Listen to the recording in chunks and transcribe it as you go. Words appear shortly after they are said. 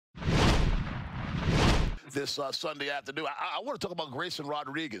this Sunday afternoon. I want to talk about Grayson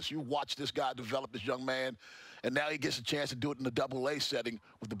Rodriguez. You watch this guy develop, this young man, and now he gets a chance to do it in the Double-A setting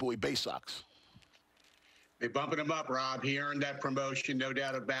with the Bowie Bay Sox. They're bumping him up, Rob. He earned that promotion, no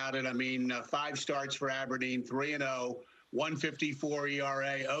doubt about it. I mean, 5 starts for Aberdeen, 3-0, 154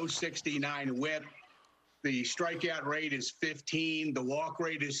 ERA, 069 WHIP. The strikeout rate is 15. The walk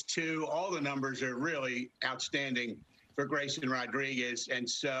rate is 2. All the numbers are really outstanding for Grayson Rodriguez. And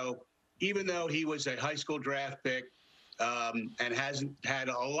so even though he was a high school draft pick and hasn't had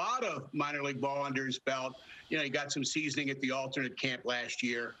a lot of minor league ball under his belt, you know, he got some seasoning at the alternate camp last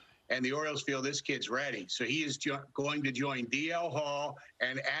year. And the Orioles feel this kid's ready. So he is going to join D.L. Hall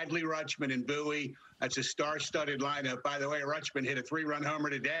and Adley Rutschman in Bowie. That's a star-studded lineup. By the way, Rutschman hit a 3-run homer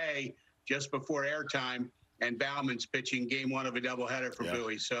today just before airtime, and Bauman's pitching game 1 of a doubleheader for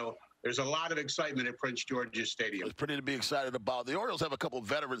Bowie. So there's a lot of excitement at Prince George's Stadium. It's pretty to be excited about. The Orioles have a couple of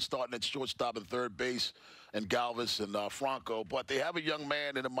veterans starting at shortstop and third base, and Galvis and Franco, but they have a young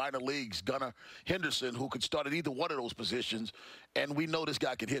man in the minor leagues, Gunnar Henderson, who could start at either one of those positions, and we know this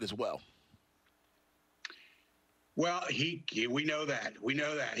guy can hit as well. Well, we know that. We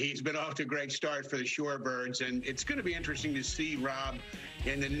know that. He's been off to a great start for the Shorebirds, and it's going to be interesting to see, Rob,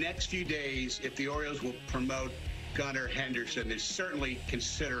 in the next few days if the Orioles will promote Gunnar Henderson. They're certainly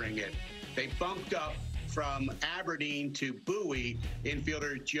considering it. They bumped up from Aberdeen to Bowie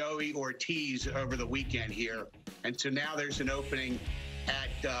infielder Joey Ortiz over the weekend here. And so now there's an opening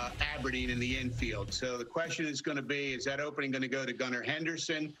at Aberdeen in the infield. So the question is going to be, is that opening going to go to Gunnar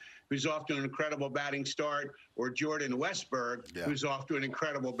Henderson, who's off to an incredible batting start, or Jordan Westberg, who's off to an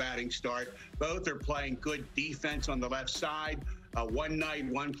incredible batting start? Both are playing good defense on the left side. One night,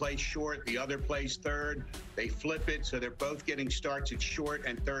 one plays short, the other plays third. They flip it, so they're both getting starts at short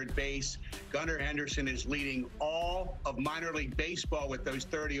and third base. Gunnar Henderson is leading all of minor league baseball with those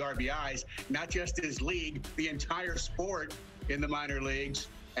 30 RBIs, not just his league, the entire sport in the minor leagues.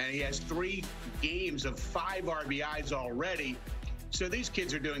 And he has 3 games of 5 RBIs already. So these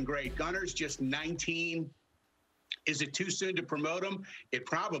kids are doing great. Gunnar's just 19. Is it too soon to promote him? It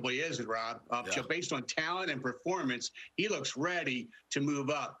probably isn't, Rob. So based on talent and performance, he looks ready to move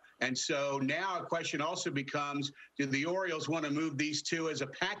up. And so now a question also becomes, do the Orioles want to move these two as a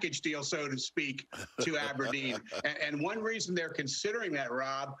package deal, so to speak, to Aberdeen? And one reason they're considering that,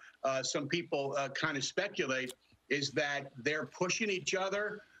 Rob, some people kind of speculate, is that they're pushing each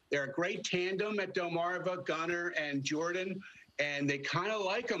other. They're a great tandem at Delmarva, Gunnar and Jordan, and they kind of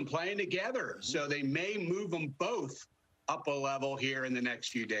like them playing together. So they may move them both up a level here in the next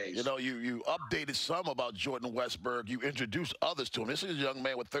few days. You know, you updated some about Jordan Westberg. You introduced others to him. This is a young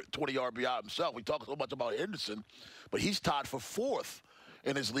man with 20 RBI himself. We talk so much about Henderson, but he's tied for 4th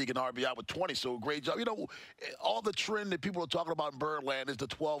in his league in RBI with 20, so great job. You know, all the trend that people are talking about in Birdland is the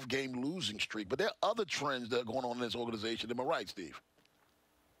 12-game losing streak, but there are other trends that are going on in this organization. Am I right, Steve?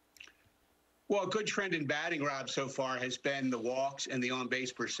 Well, a good trend in batting, Rob, so far has been the walks and the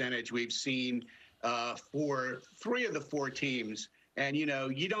on-base percentage we've seen for 3 of the 4 teams. And, you know,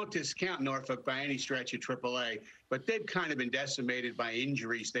 you don't discount Norfolk by any stretch of AAA, but they've kind of been decimated by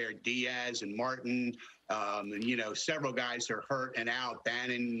injuries there. Diaz and Martin, and, you know, several guys are hurt and out.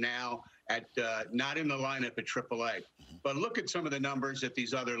 Bannon now at not in the lineup at AAA. But look at some of the numbers at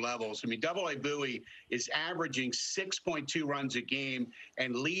these other levels. I mean, AA Bowie is averaging 6.2 runs a game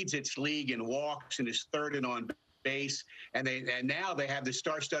and leads its league in walks and is 3rd in on base. And now they have the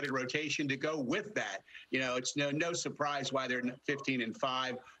star-studded rotation to go with that. You know, it's no surprise why they're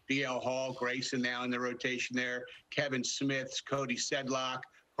 15-5. D.L. Hall, Grayson now in the rotation there. Kevin Smith, Cody Sedlock,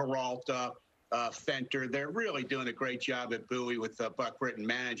 Peralta, Fenter. They're really doing a great job at Bowie with Buck Britton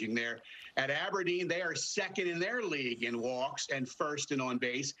managing there. At Aberdeen, they are 2nd in their league in walks and 1st in on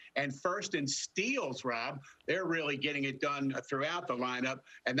base and 1st in steals, Rob. They're really getting it done throughout the lineup,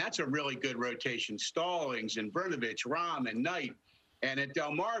 and that's a really good rotation. Stallings and Brnovich, Rahm and Knight. And at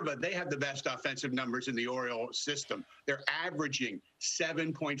Delmarva, they have the best offensive numbers in the Orioles system. They're averaging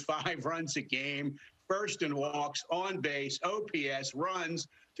 7.5 runs a game, 1st in walks, on base, OPS, runs.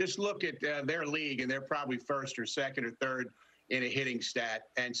 Just look at their league, and they're probably 1st or 2nd or 3rd in a hitting stat.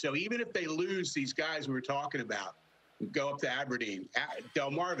 And so even if they lose these guys we were talking about, go up to Aberdeen,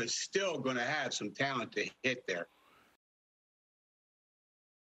 Delmarva is still going to have some talent to hit there.